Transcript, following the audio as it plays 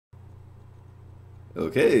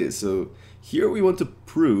Okay, so here we want to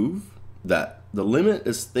prove that the limit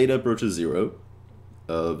as theta approaches 0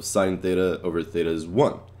 of sine theta over theta is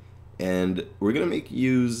 1. And we're going to make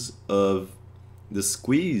use of the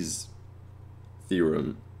squeeze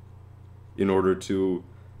theorem in order to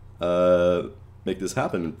make this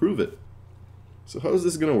happen and prove it. So how is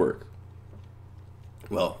this going to work?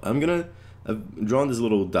 Well, I've drawn this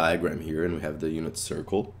little diagram here, and we have the unit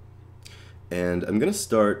circle. And I'm going to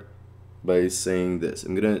start by saying this.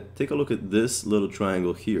 I'm going to take a look at this little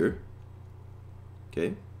triangle here.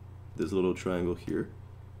 Okay, this little triangle here.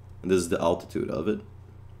 And this is the altitude of it.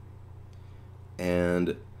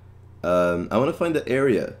 And I want to find the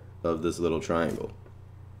area of this little triangle.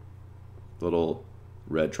 Little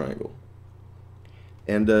red triangle.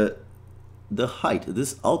 And the height,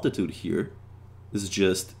 this altitude here, is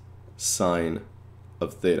just sine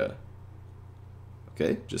of theta.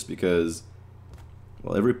 Okay, just because,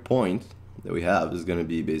 well, every point that we have is going to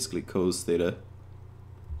be basically cos theta.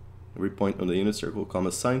 Every point on the unit circle,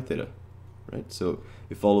 comma sine theta, right? So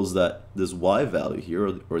it follows that this y value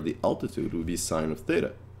here, or the altitude, would be sine of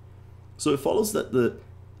theta. So it follows that the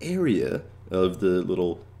area of the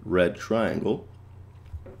little red triangle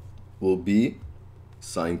will be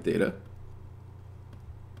sine theta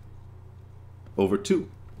over 2.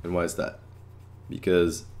 And why is that?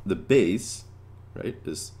 Because the base, right,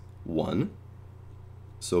 is 1.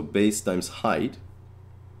 So base times height,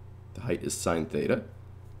 the height is sine theta,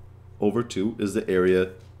 over 2 is the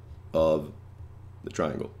area of the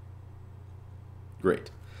triangle. Great.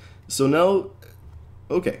 So now,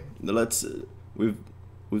 okay, let's we've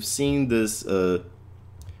seen this.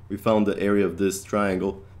 We found the area of this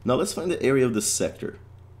triangle. Now let's find the area of the sector.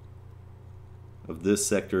 Of this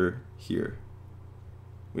sector here.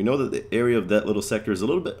 We know that the area of that little sector is a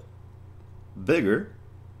little bit bigger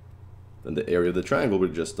than the area of the triangle we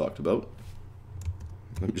just talked about.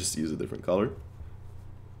 Let me just use a different color.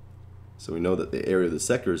 So we know that the area of the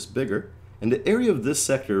sector is bigger, and the area of this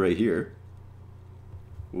sector right here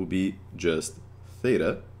will be just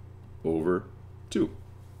theta over 2.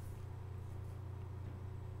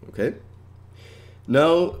 Okay?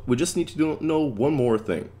 Now, we just need to know one more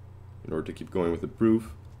thing in order to keep going with the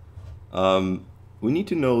proof. We need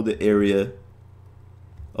to know the area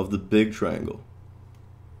of the big triangle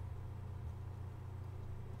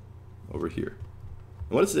over here.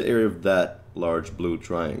 And what is the area of that large blue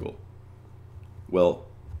triangle? Well,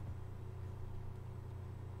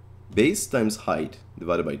 base times height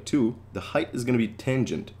divided by 2, the height is going to be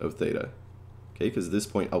tangent of theta. Okay, because this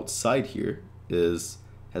point outside here has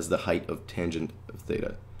the height of tangent of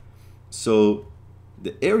theta. So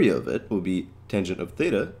the area of it will be tangent of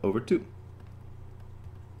theta over 2.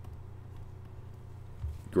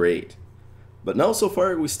 Great. But now so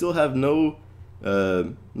far we still have no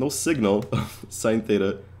signal of sine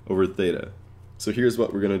theta over theta. So here's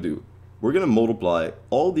what we're going to do. We're going to multiply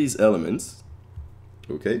all these elements,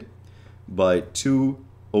 okay, by 2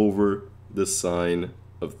 over the sine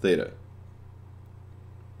of theta.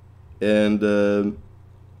 And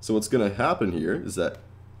so what's going to happen here is that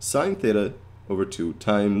sine theta over 2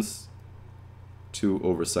 times 2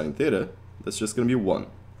 over sine theta, that's just going to be 1.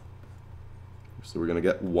 So we're going to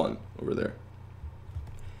get 1 over there.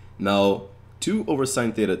 Now, 2 over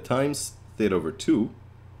sine theta times theta over 2,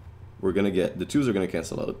 we're going to get, the 2's are going to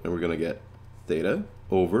cancel out, and we're going to get theta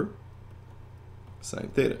over sine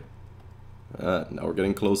theta. Now we're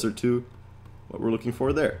getting closer to what we're looking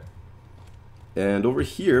for there. And over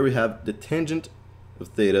here, we have the tangent of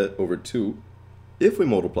theta over 2. If we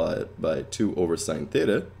multiply it by 2 over sine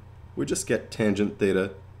theta, we just get tangent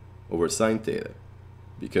theta over sine theta,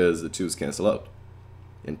 because the 2's cancel out.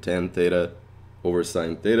 And tan theta over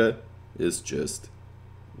sine theta is just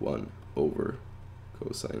 1 over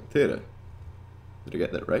cosine theta. Did I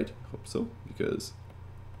get that right? I hope so, because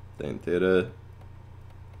tan theta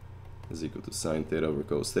is equal to sine theta over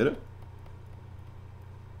cos theta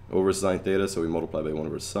over sine theta, so we multiply by 1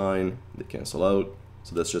 over sine, they cancel out,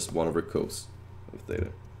 so that's just 1 over cos of theta.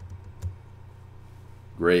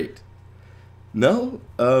 Great. Now,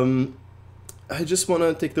 I just want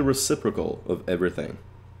to take the reciprocal of everything,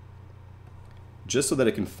 just so that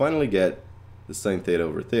I can finally get the sine theta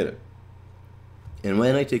over theta. And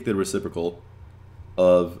when I take the reciprocal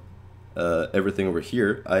of everything over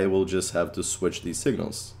here, I will just have to switch these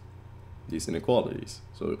signals, these inequalities.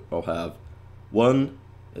 So I'll have 1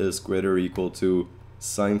 is greater or equal to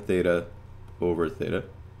sine theta over theta,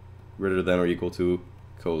 greater than or equal to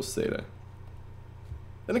cos theta.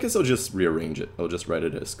 And I guess I'll just rearrange it. I'll just write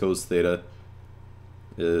it as cos theta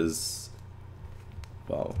is,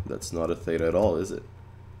 wow, that's not a theta at all, is it?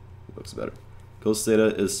 It looks better. cos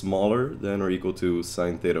theta is smaller than or equal to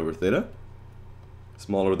sine theta over theta.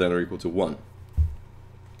 Smaller than or equal to 1.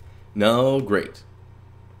 Now, great.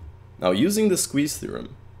 Now, using the squeeze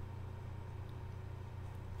theorem,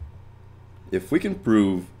 if we can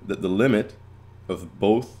prove that the limit of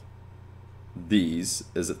both these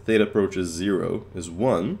as theta approaches 0 is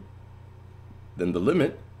 1, then the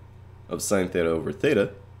limit of sine theta over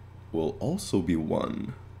theta will also be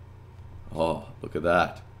 1. Oh, look at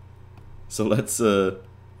that. So let's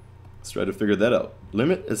try to figure that out.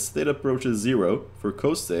 Limit as theta approaches 0 for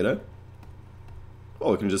cos theta.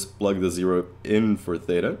 Well, we can just plug the 0 in for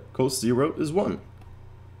theta. Cos 0 is 1.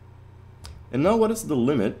 And now what is the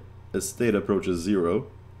limit as theta approaches 0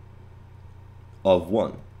 of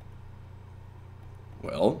 1?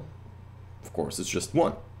 Well, of course it's just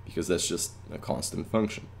 1, because that's just a constant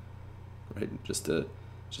function, right? Just a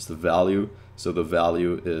value, so the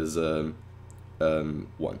value is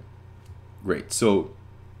 1. Great, so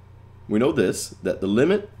we know this, that the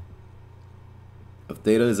limit of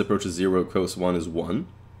theta as approaches 0, cos 1 is 1.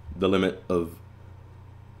 The limit of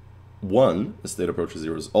 1 as theta approaches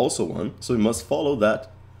 0 is also 1. So we must follow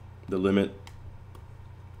that the limit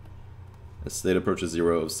as theta approaches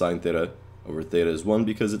 0 of sine theta over theta is 1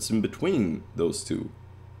 because it's in between those two.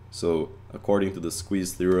 So according to the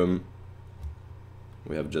squeeze theorem,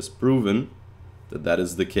 we have just proven that that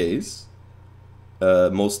is the case.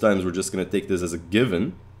 Most times we're just going to take this as a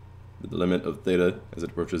given, that the limit of theta as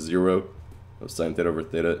it approaches 0 of sine theta over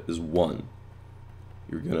theta is 1.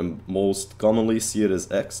 You're going to most commonly see it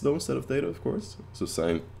as x though instead of theta, of course. So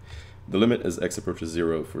the limit as x approaches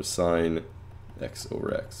 0 for sine x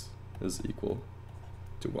over x is equal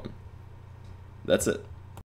to 1. That's it.